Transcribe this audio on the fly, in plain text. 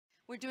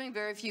We're doing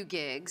very few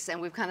gigs, and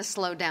we've kind of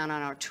slowed down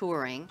on our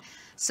touring.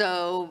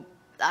 So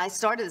I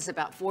started this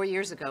about 4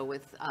 years ago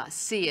with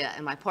Sia,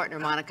 and my partner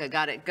Monica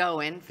got it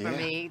going for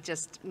me,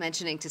 just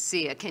mentioning to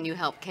Sia, can you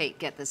help Kate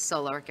get this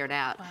solo record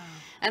out? Wow.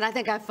 And I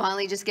think I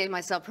finally just gave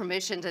myself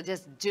permission to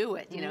just do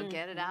it, you know,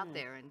 get it out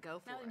there and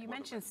go for it. You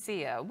mentioned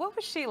Sia. What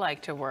was she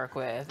like to work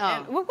with?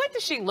 And what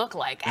does she look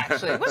like,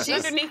 actually? What's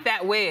underneath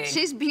that wig?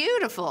 She's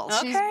beautiful.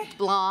 She's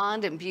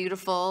blonde and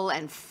beautiful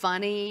and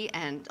funny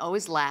and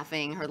always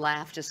laughing. Her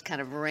laugh just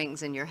kind of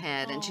rings in your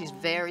head. And she's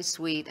very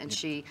sweet, and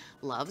she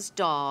loves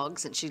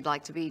dogs, and she'd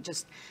like to be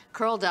just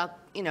curled up,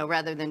 you know,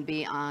 rather than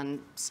be on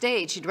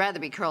stage. She'd rather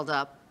be curled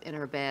up in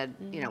her bed,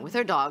 you know, with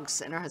her dogs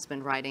and her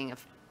husband writing a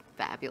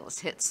fabulous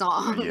hit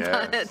song.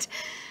 But,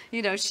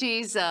 you know,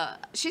 she's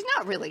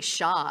not really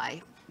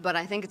shy, but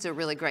I think it's a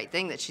really great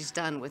thing that she's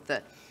done with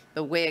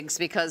the wigs,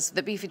 because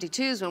the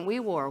B-52s, when we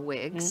wore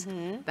wigs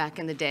back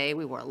in the day,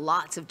 we wore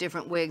lots of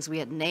different wigs. We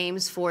had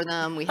names for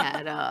them. We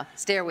had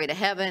Stairway to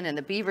Heaven and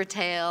the Beaver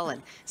Tail,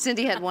 and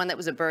Cindy had one that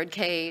was a bird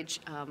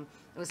cage.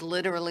 It was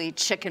literally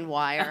chicken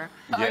wire.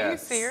 Are you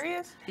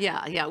serious?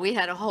 Yeah, we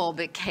had a whole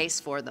big case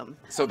for them.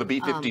 So the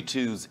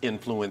B-52's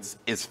influence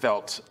is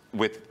felt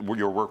with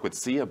your work with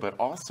Sia, but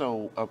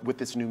also with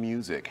this new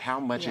music. How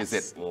much is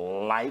it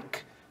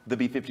like the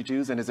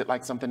B-52s, and is it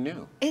like something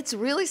new? It's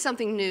really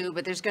something new,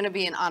 but there's going to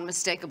be an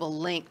unmistakable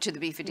link to the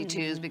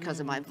B-52s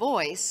because of my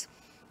voice.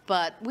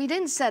 But we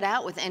didn't set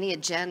out with any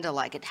agenda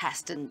like it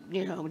has to,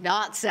 you know,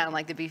 not sound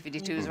like the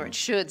B-52s or it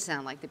should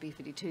sound like the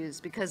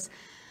B-52s, because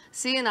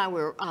Sia and I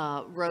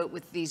wrote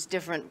with these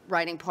different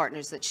writing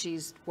partners that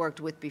she's worked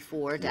with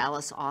before,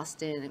 Dallas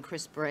Austin and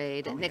Chris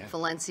Braid and Nick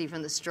Valenci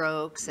from The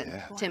Strokes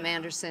and Tim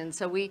Anderson.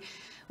 So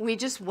we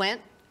just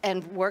went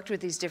and worked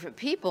with these different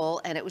people,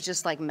 and it was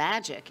just like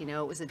magic, you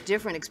know. It was a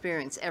different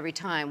experience every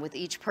time. With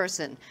each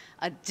person,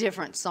 a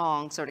different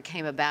song sort of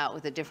came about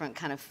with a different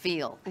kind of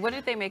feel. What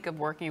did they make of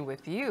working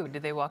with you?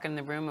 Did they walk in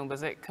the room and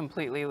was it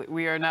completely,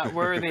 we are not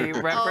worthy,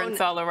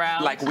 reference all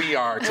around? Like we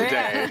are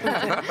today.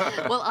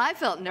 Well, I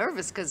felt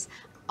nervous because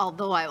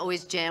although I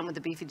always jam with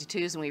the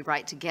B-52s and we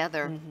write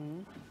together,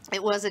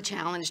 it was a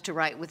challenge to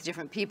write with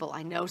different people.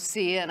 I know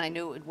Sia, and I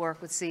knew it would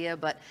work with Sia,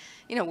 but,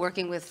 you know,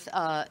 working with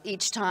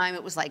each time,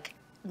 it was like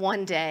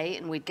one day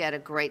and we'd get a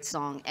great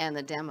song and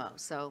the demo.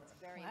 So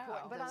very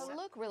important. But our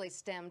look really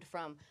stemmed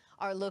from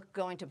our look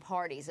going to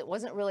parties. It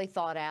wasn't really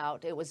thought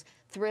out. It was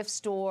thrift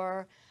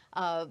store,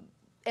 and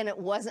it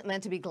wasn't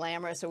meant to be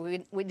glamorous, or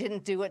we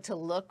didn't do it to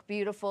look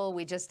beautiful.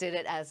 We just did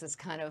it as this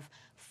kind of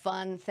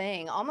fun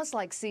thing, almost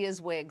like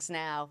Sia's wigs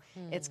now.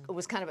 It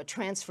was kind of a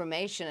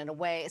transformation in a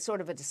way, sort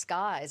of a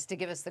disguise to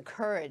give us the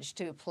courage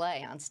to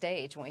play on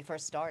stage when we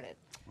first started.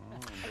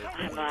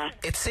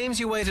 It seems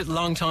you waited a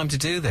long time to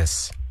do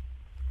this.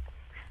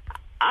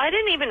 I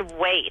didn't even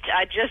wait.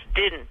 I just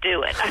didn't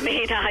do it. I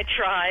mean, I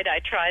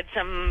tried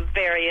some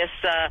various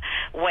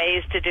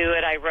ways to do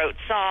it. I wrote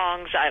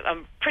songs. I'm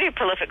a pretty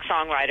prolific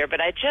songwriter, but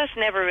I just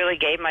never really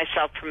gave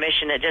myself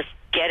permission to just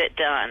get it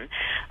done.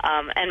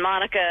 And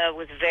Monica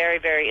was very,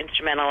 very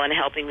instrumental in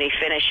helping me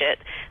finish it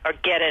or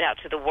get it out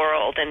to the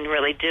world and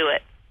really do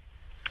it.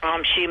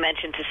 She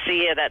mentioned to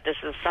Sia that this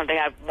is something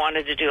I've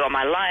wanted to do all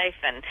my life,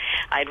 and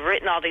I'd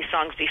written all these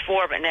songs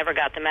before but never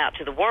got them out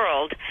to the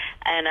world.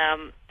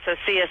 And so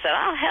Sia said,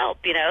 I'll help,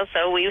 you know.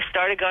 So we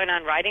started going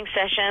on writing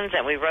sessions,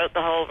 and we wrote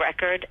the whole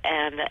record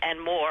and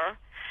more.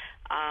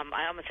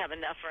 I almost have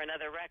enough for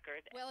another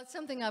record. Well, it's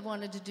something I've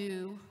wanted to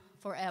do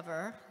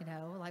forever, you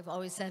know. I've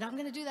always said, I'm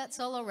going to do that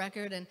solo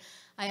record, and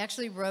I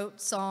actually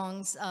wrote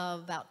songs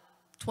about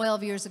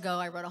 12 years ago.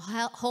 I wrote a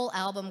whole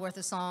album worth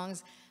of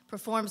songs,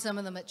 performed some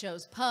of them at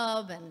Joe's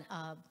Pub, and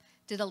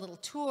did a little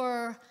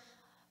tour.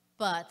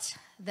 But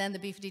then the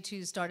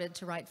B-52s started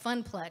to write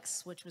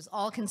Funplex, which was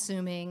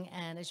all-consuming,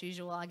 and as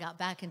usual, I got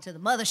back into the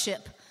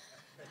mothership,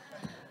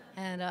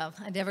 and I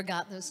never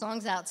got those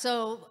songs out.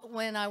 So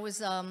when I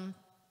was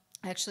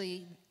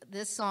actually,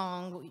 this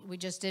song we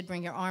just did,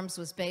 Bring Your Arms,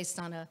 was based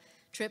on a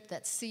trip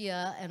that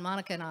Sia and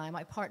Monica and I,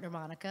 my partner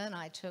Monica, and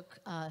I took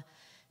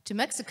to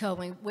Mexico.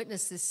 We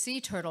witnessed this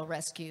sea turtle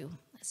rescue.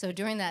 So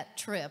during that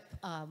trip,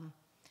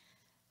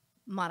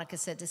 Monica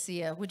said to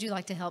Sia, would you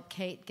like to help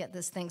Kate get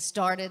this thing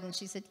started? And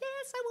she said,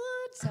 yes, I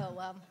would.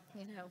 So,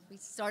 you know, we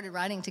started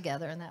writing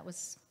together, and that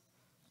was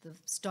the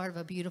start of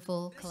a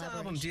beautiful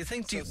collaboration. Do you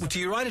think, do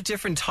you write a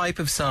different type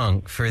of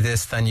song for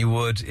this than you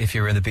would if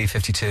you were in the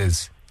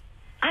B-52s?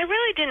 I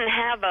really didn't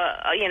have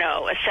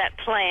a set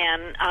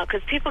plan,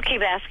 because people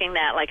keep asking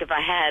that, like if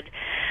I had,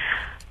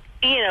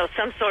 you know,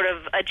 some sort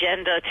of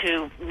agenda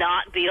to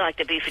not be like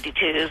the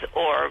B-52s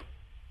or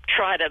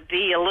try to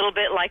be a little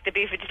bit like the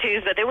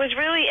B-52s, but there was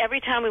really,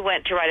 every time we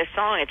went to write a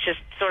song, it's just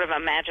sort of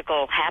a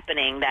magical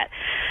happening that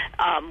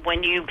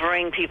when you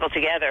bring people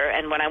together.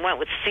 And when I went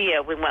with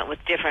Sia, we went with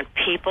different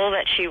people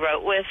that she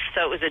wrote with,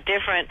 so it was a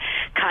different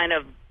kind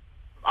of,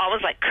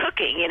 almost like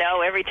cooking, you know,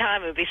 every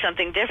time it would be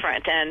something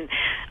different. And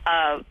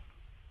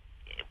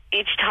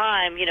each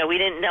time, you know, we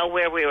didn't know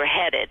where we were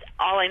headed.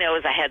 All I know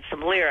is I had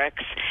some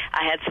lyrics,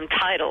 I had some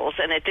titles,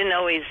 and it didn't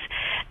always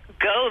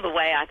go the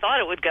way I thought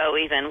it would go,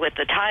 even with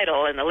the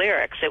title and the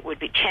lyrics. It would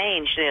be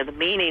changed, you know, the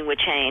meaning would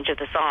change of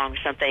the song or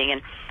something,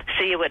 and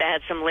Sia would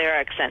add some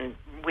lyrics, and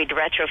we'd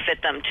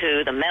retrofit them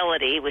to the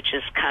melody, which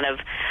is kind of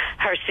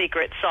her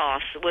secret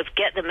sauce, was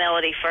get the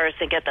melody first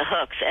and get the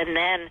hooks, and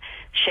then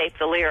shape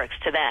the lyrics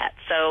to that.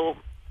 So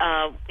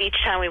each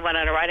time we went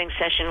on a writing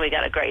session, we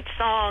got a great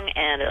song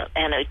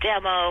and a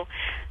demo.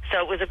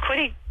 So it was a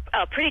pretty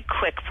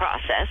quick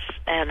process,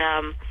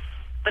 and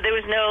but there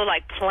was no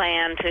like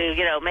plan to,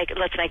 you know,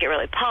 let's make it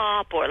really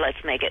pop, or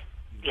let's make it,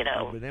 you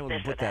know, been able to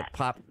put that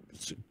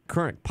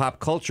current pop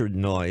culture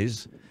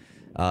noise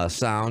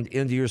sound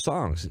into your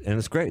songs, and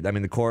it's great. I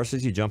mean, the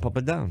choruses, you jump up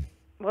and down.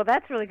 Well,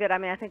 that's really good. I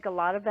mean, I think a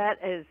lot of that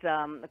is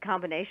a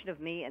combination of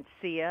me and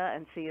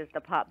Sia's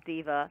the pop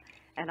diva,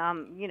 and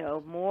I'm, you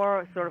know,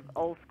 more sort of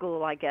old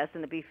school, I guess,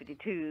 in the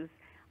B-52s.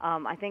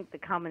 I think the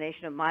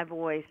combination of my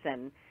voice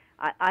and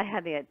I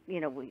had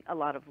a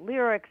lot of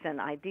lyrics and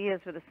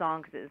ideas for the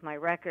songs. It was my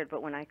record,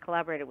 but when I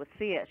collaborated with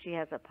Sia, she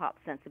has a pop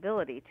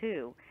sensibility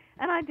too,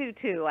 and I do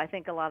too. I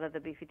think a lot of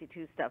the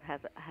B-52 stuff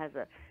has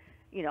a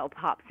you know,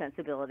 pop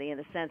sensibility in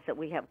the sense that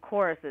we have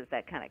choruses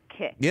that kind of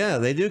kick. Yeah,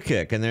 they do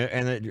kick, and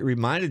it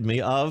reminded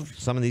me of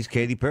some of these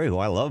Katy Perry, who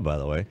I love, by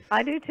the way.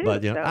 I do too.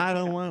 But you know, I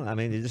don't want. I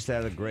mean, you just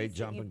had a great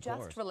jumping You've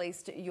chorus. just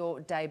released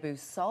your debut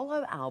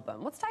solo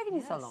album. What's taking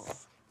you so long?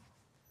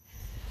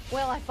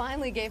 Well, I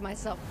finally gave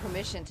myself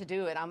permission to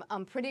do it. I'm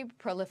a pretty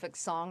prolific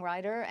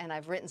songwriter, and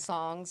I've written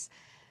songs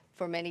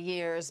for many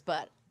years,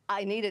 but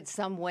I needed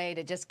some way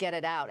to just get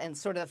it out. And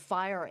sort of the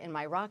fire in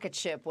my rocket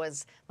ship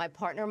was my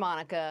partner,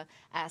 Monica,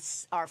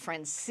 asked our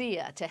friend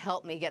Sia to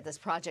help me get this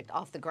project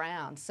off the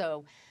ground.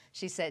 So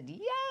she said,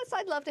 yes,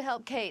 I'd love to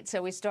help Kate.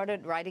 So we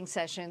started writing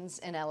sessions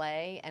in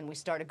LA, and we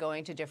started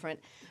going to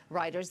different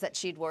writers that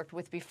she'd worked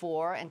with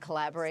before and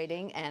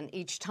collaborating. And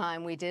each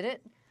time we did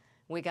it,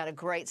 we got a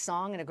great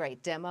song and a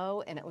great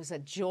demo, and it was a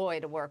joy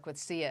to work with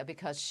Sia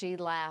because she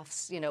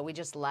laughs, you know, we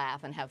just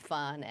laugh and have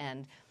fun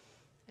and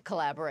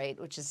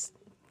collaborate, which is,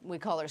 we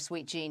call her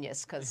Sweet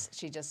Genius because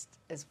she just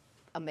is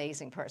an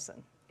amazing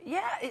person.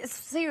 Yeah,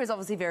 Sia is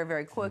obviously very,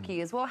 very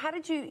quirky as well. How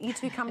did you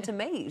two come to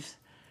meet?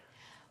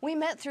 We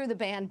met through the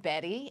band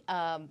Betty,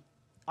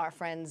 our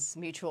friends,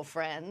 mutual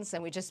friends,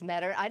 and we just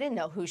met her. I didn't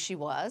know who she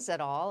was at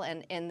all,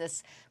 and in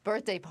this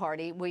birthday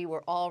party, we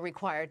were all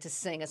required to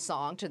sing a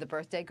song to the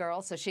birthday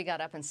girl, so she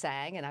got up and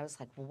sang, and I was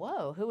like,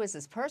 whoa, who is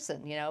this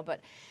person, you know?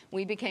 But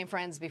we became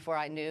friends before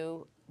I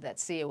knew that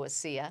Sia was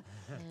Sia.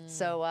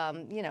 So,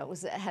 you know,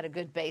 it had a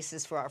good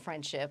basis for our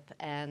friendship,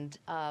 and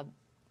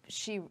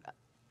she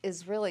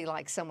is really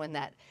like someone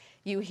that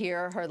you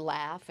hear her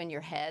laugh in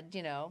your head,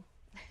 you know.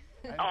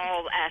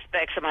 All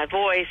aspects of my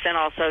voice, and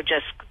also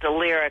just the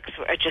lyrics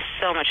are just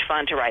so much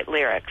fun to write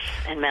lyrics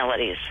and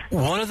melodies.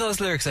 One of those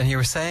lyrics, and you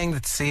were saying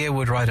that Sia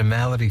would write a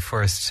melody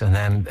first and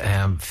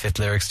then fit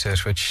lyrics to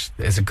it, which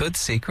is a good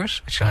secret,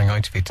 which I'm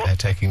going to be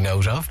taking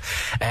note of.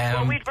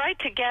 Well, we'd write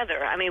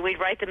together. I mean, we'd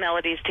write the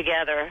melodies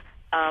together,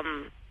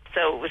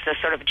 so it was a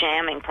sort of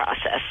jamming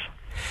process.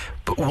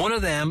 But one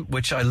of them,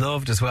 which I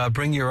loved as well,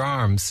 Bring Your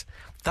Arms,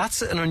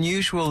 that's an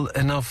unusual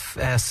enough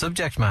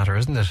subject matter,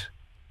 isn't it?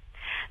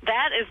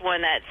 That is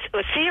one that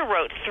Sia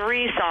wrote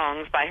 3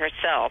 songs by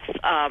herself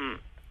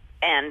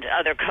and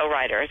other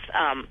co-writers,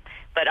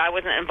 but I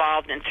wasn't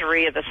involved in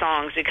 3 of the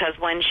songs because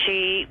when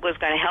she was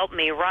going to help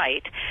me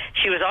write,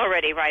 she was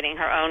already writing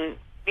her own,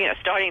 you know,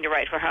 starting to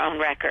write for her own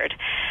record.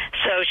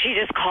 So she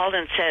just called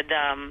and said,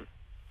 oh,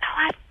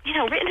 I've, you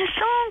know, written a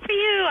song for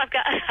you.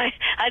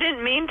 I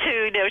didn't mean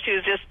to, you know, she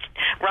was just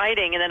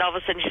writing, and then all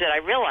of a sudden she said, I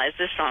realized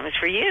this song is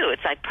for you.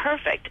 It's like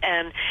perfect.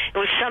 And it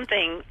was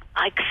something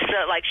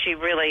like she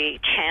really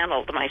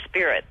channeled my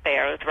spirit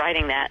there with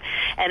writing that.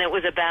 And it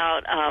was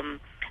about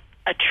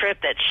a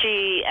trip that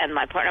she and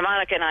my partner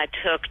Monica and I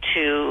took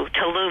to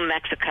Tulum,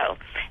 Mexico,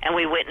 and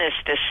we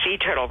witnessed this sea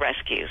turtle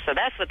rescue. So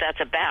that's what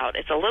that's about.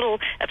 It's a little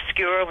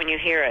obscure when you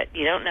hear it.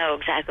 You don't know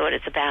exactly what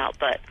it's about,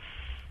 but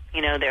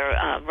you know,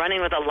 they're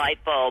running with a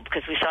light bulb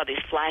because we saw these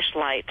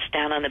flashlights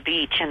down on the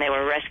beach, and they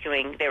were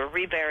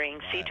reburying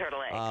sea turtle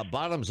eggs.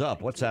 Bottoms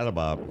Up, what's that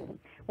about?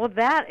 Well,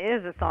 that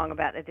is a song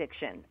about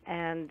addiction,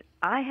 and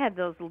I had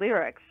those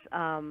lyrics,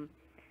 and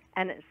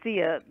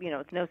Sia, you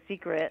know, it's no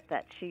secret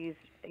that she's,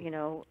 you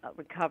know,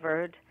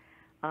 recovered,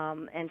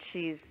 and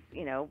she's,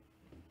 you know,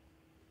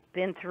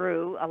 been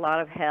through a lot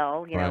of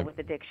hell, you know, with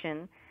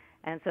addiction,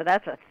 and so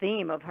that's a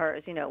theme of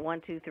hers, you know,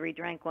 1, 2, 3,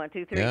 drink, 1,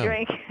 2, 3,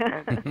 drink.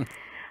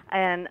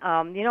 And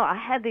you know, I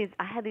had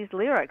these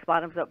lyrics,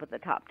 bottoms up with the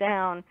top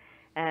down,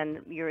 and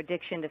your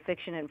addiction to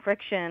fiction and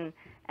friction,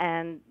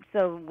 and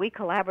so we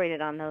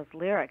collaborated on those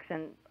lyrics,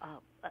 and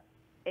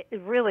it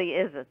really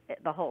is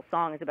the whole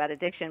song is about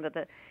addiction,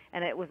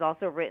 and it was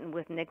also written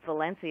with Nick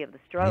Valencia of the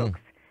Strokes,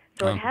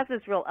 so it has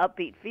this real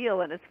upbeat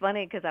feel, and it's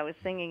funny because I was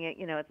singing it,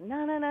 you know, it's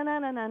na na na na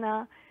na na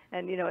na,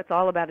 and you know, it's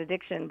all about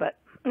addiction, but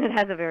it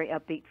has a very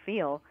upbeat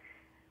feel.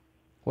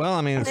 Well,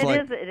 I mean, it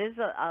is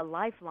a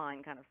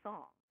lifeline kind of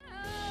song.